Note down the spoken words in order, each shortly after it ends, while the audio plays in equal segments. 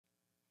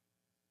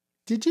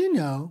Did you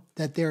know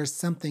that there is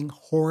something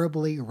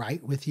horribly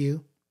right with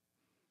you?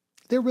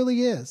 There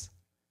really is.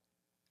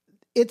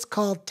 It's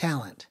called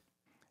talent.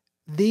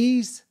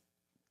 These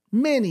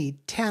many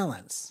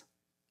talents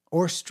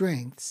or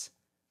strengths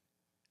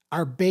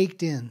are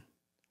baked in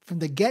from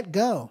the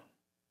get-go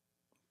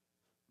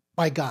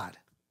by God.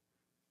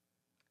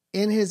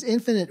 In His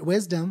infinite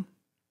wisdom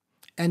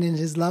and in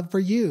His love for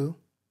you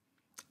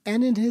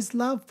and in His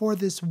love for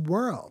this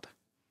world,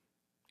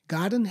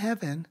 God in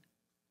heaven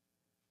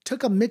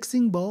took a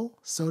mixing bowl,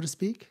 so to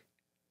speak,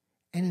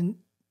 and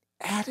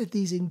added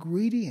these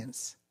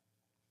ingredients: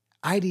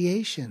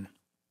 ideation,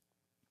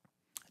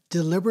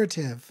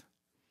 deliberative,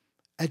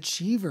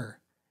 achiever,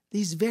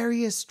 these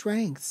various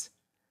strengths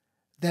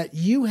that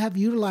you have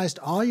utilized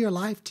all your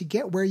life to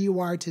get where you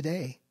are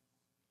today.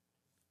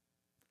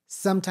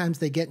 Sometimes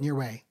they get in your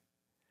way.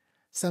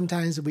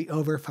 Sometimes we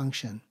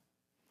overfunction.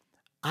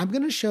 I'm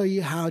going to show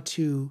you how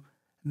to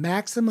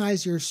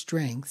maximize your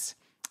strengths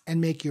and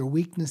make your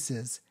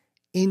weaknesses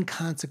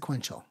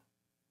inconsequential.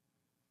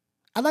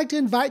 I'd like to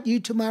invite you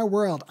to my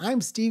world.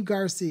 I'm Steve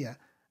Garcia.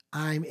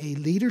 I'm a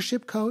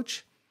leadership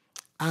coach.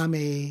 I'm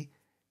a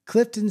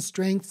Clifton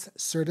Strengths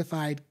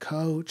certified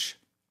coach.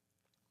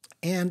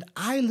 And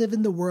I live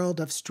in the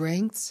world of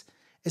strengths,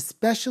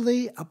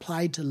 especially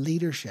applied to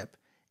leadership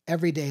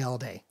every day, all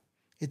day.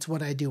 It's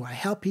what I do. I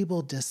help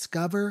people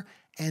discover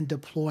and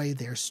deploy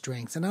their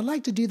strengths. And I'd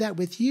like to do that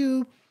with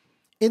you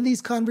in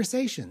these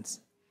conversations.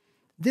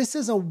 This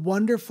is a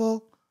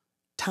wonderful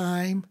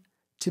time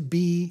to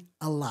be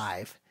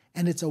alive.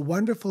 And it's a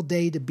wonderful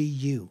day to be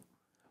you,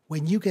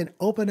 when you can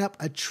open up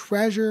a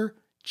treasure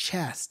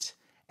chest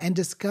and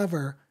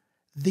discover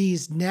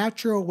these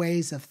natural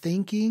ways of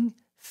thinking,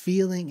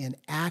 feeling, and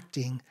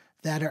acting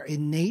that are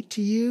innate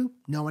to you.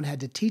 No one had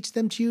to teach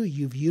them to you.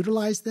 You've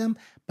utilized them,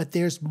 but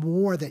there's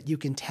more that you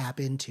can tap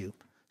into.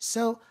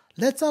 So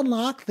let's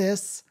unlock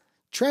this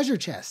treasure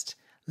chest.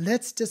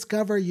 Let's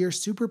discover your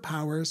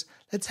superpowers.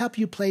 Let's help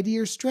you play to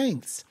your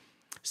strengths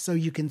so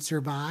you can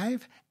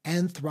survive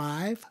and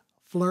thrive,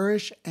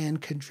 flourish,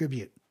 and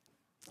contribute.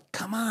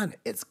 Come on,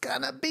 it's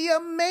gonna be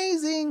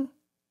amazing.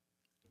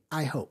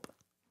 I hope.